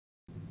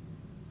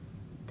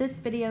This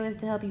video is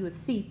to help you with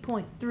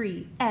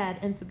C.3, add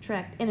and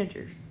subtract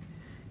integers.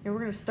 And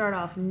we're going to start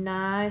off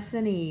nice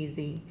and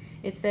easy.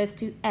 It says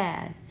to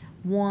add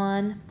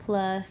 1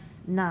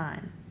 plus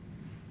 9.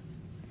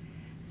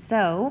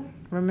 So,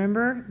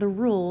 remember the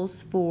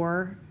rules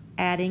for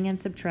adding and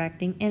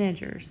subtracting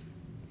integers.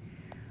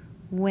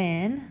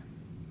 When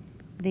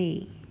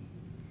the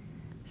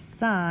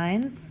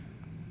signs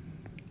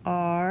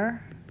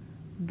are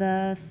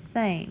the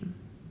same,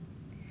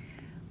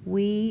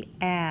 we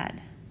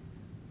add.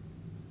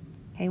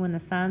 Okay, when the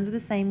signs are the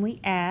same, we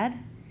add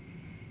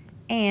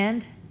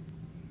and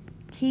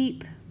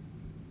keep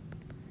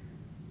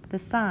the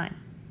sign.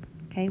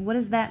 Okay, what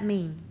does that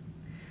mean?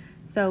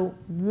 So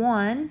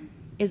 1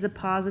 is a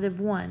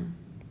positive 1.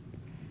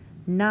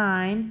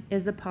 9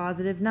 is a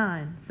positive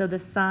 9. So the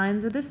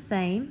signs are the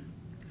same.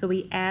 So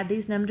we add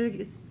these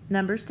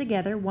numbers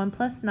together, 1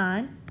 plus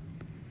 9,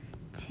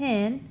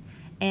 10,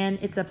 and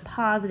it's a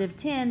positive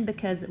 10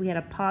 because we had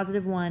a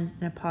positive 1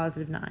 and a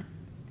positive 9.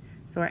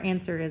 So our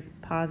answer is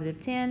positive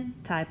 10,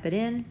 type it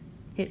in,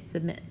 hit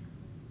submit.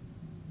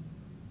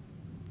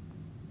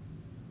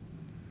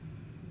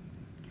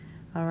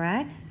 All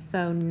right,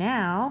 so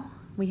now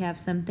we have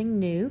something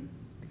new.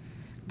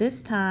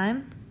 This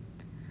time,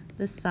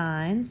 the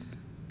signs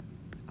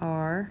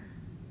are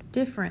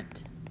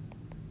different.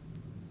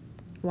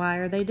 Why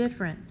are they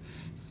different?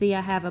 See,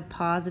 I have a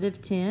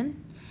positive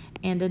 10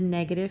 and a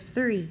negative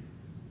 3.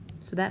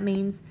 So that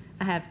means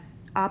I have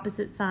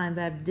opposite signs.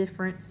 I have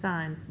different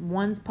signs.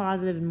 One's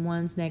positive and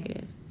one's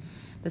negative.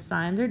 The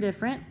signs are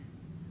different,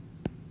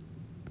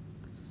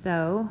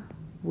 so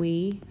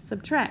we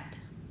subtract.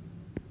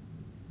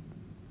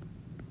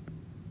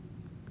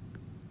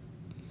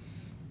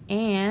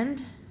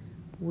 And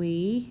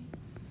we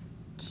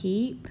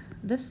keep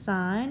the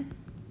sign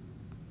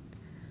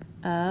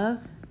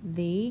of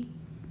the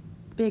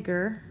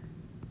bigger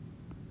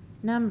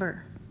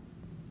number.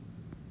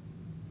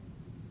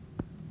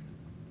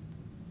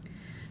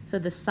 So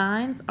the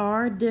signs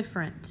are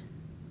different.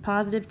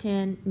 Positive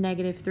 10,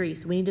 negative 3.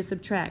 So we need to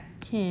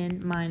subtract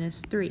 10 minus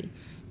 3.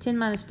 10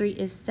 minus 3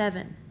 is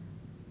 7.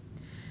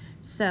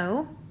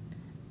 So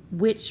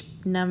which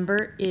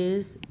number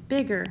is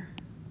bigger?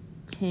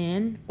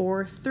 10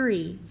 or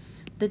 3?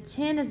 The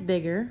 10 is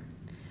bigger.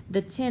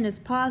 The 10 is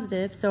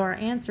positive, so our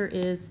answer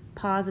is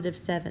positive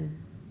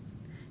 7.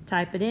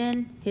 Type it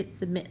in, hit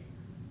submit.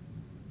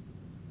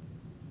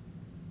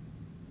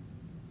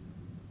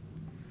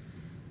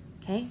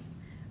 Okay,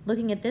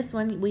 looking at this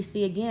one, we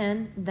see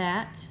again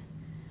that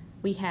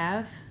we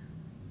have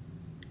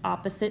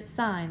opposite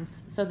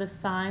signs. So the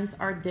signs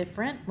are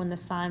different. When the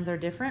signs are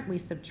different, we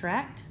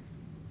subtract.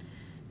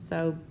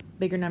 So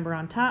bigger number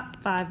on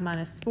top, 5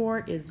 minus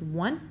 4 is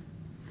 1.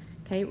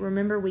 Okay,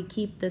 remember we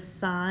keep the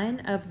sign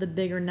of the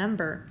bigger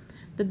number.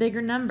 The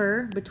bigger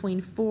number between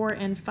 4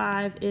 and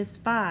 5 is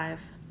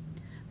 5.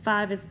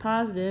 5 is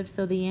positive,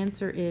 so the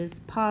answer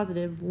is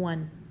positive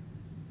 1.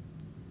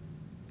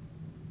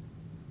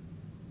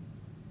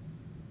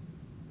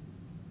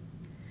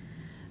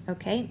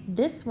 Okay,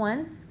 this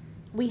one,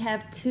 we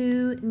have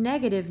two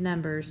negative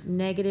numbers,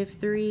 negative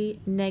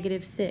 3,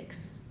 negative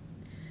 6.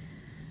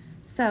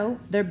 So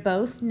they're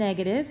both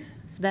negative,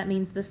 so that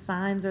means the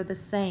signs are the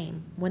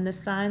same. When the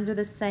signs are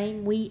the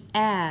same, we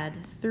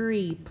add.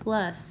 3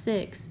 plus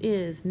 6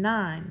 is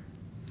 9.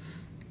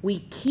 We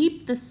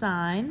keep the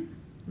sign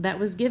that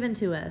was given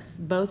to us.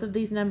 Both of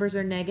these numbers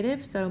are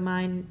negative, so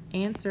my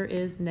answer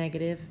is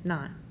negative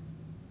 9.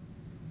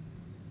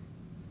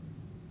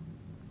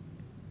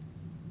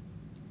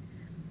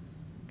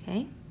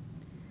 Okay.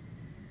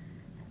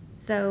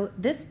 So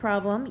this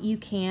problem, you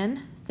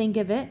can think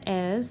of it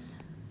as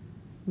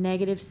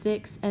negative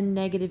 6 and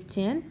negative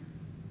 10.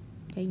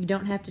 Okay, you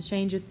don't have to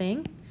change a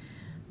thing.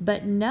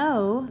 But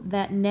know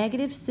that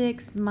negative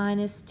 6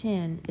 minus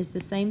 10 is the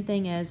same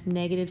thing as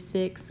negative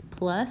 6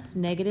 plus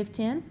negative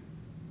 10.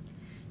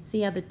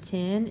 See how the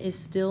 10 is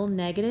still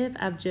negative?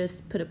 I've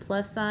just put a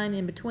plus sign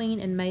in between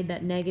and made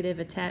that negative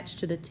attached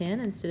to the 10.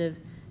 Instead of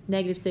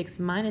negative 6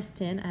 minus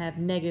 10, I have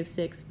negative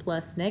 6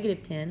 plus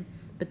negative 10.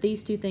 But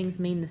these two things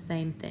mean the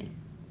same thing.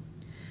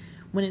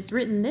 When it's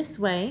written this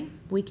way,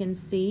 we can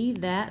see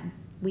that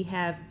we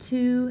have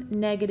two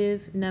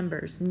negative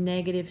numbers,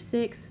 negative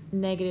 6,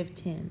 negative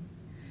 10.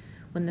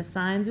 When the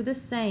signs are the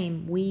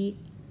same, we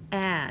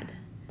add.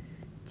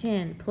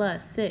 10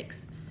 plus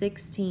 6,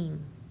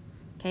 16.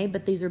 Okay,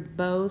 but these are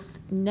both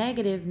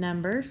negative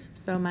numbers,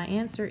 so my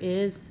answer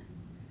is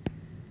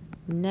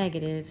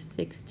negative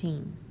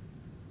 16.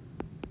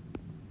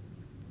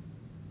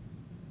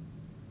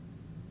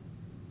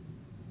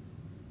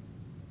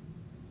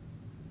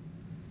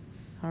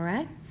 All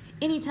right.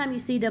 Anytime you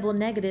see double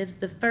negatives,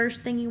 the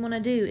first thing you want to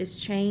do is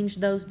change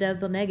those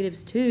double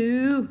negatives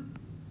to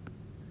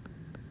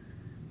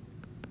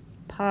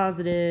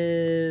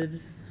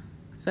positives.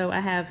 So I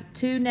have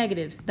two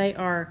negatives. They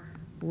are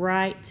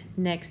right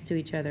next to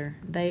each other.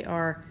 They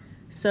are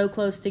so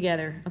close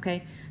together,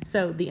 okay?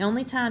 So the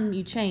only time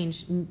you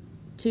change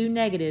two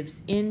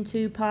negatives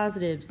into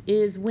positives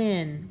is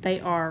when they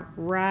are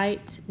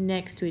right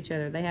next to each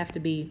other. They have to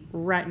be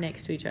right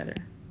next to each other.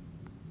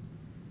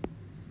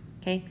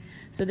 Okay,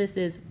 so this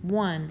is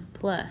 1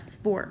 plus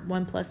 4.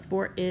 1 plus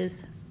 4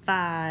 is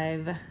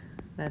 5.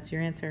 That's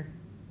your answer.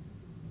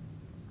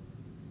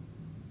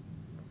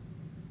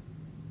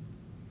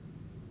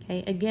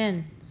 Okay,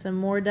 again, some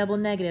more double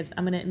negatives.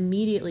 I'm going to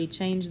immediately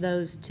change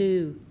those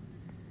to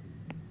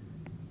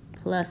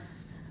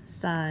plus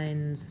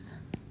signs.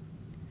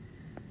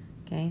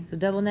 Okay, so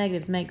double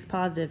negatives makes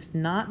positives.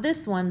 Not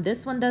this one.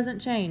 This one doesn't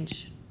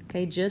change.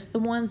 Okay, just the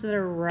ones that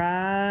are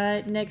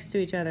right next to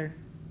each other.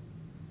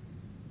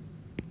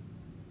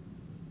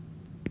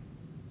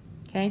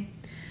 Okay,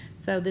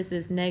 so this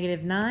is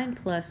negative 9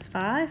 plus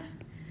 5.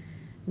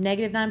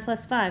 Negative 9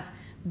 plus 5.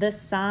 The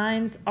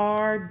signs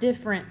are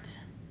different.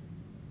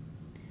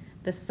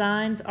 The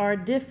signs are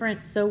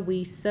different, so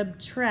we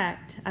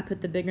subtract. I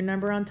put the bigger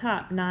number on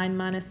top. 9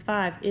 minus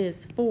 5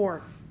 is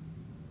 4.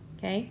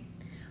 Okay?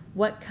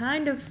 What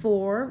kind of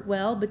 4?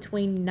 Well,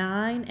 between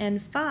 9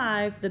 and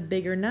 5, the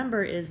bigger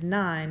number is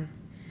 9.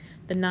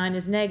 The 9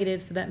 is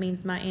negative, so that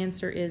means my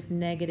answer is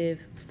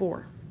negative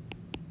 4.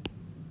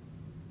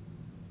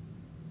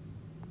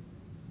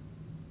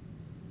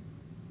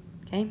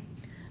 Okay?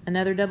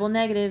 Another double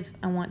negative,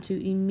 I want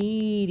to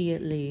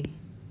immediately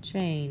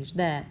change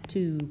that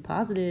to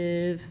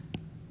positive.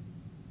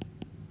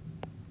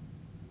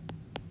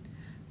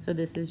 So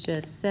this is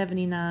just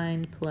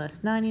 79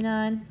 plus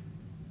 99.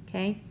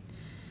 Okay?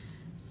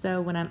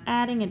 So when I'm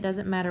adding, it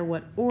doesn't matter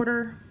what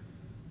order.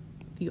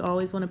 If you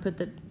always want to put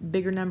the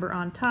bigger number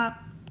on top,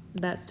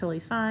 that's totally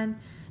fine.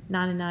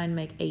 9 and 9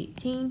 make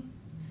 18.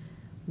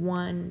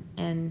 1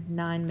 and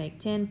 9 make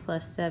 10,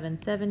 plus 7,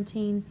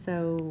 17.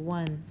 So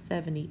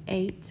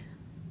 178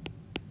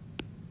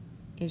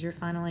 is your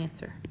final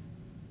answer.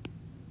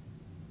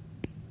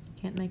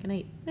 Can't make an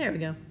 8. There we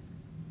go.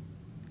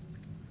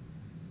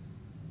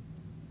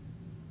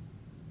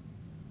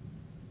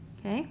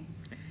 Okay.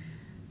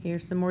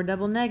 Here's some more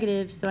double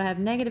negatives. So I have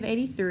negative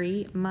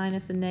 83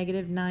 minus a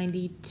negative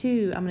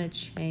 92. I'm going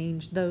to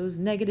change those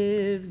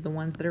negatives, the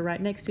ones that are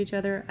right next to each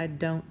other. I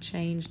don't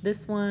change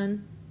this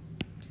one.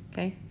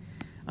 Okay.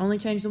 Only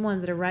change the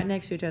ones that are right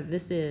next to each other.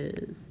 This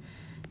is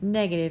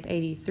negative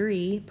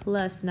 83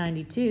 plus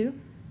 92.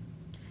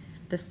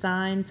 The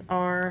signs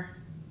are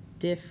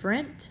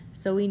different,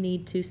 so we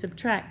need to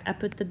subtract. I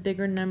put the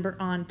bigger number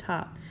on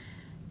top.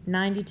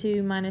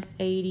 92 minus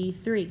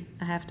 83.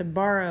 I have to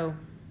borrow.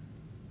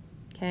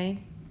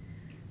 Okay?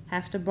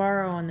 Have to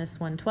borrow on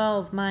this one.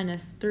 12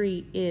 minus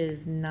 3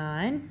 is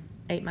 9.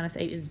 8 minus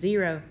 8 is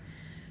 0.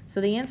 So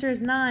the answer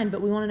is 9,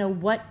 but we want to know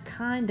what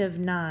kind of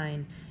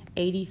 9.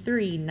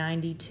 83,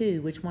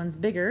 92. Which one's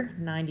bigger?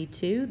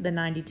 92. The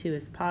 92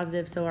 is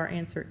positive, so our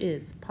answer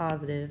is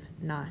positive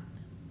 9.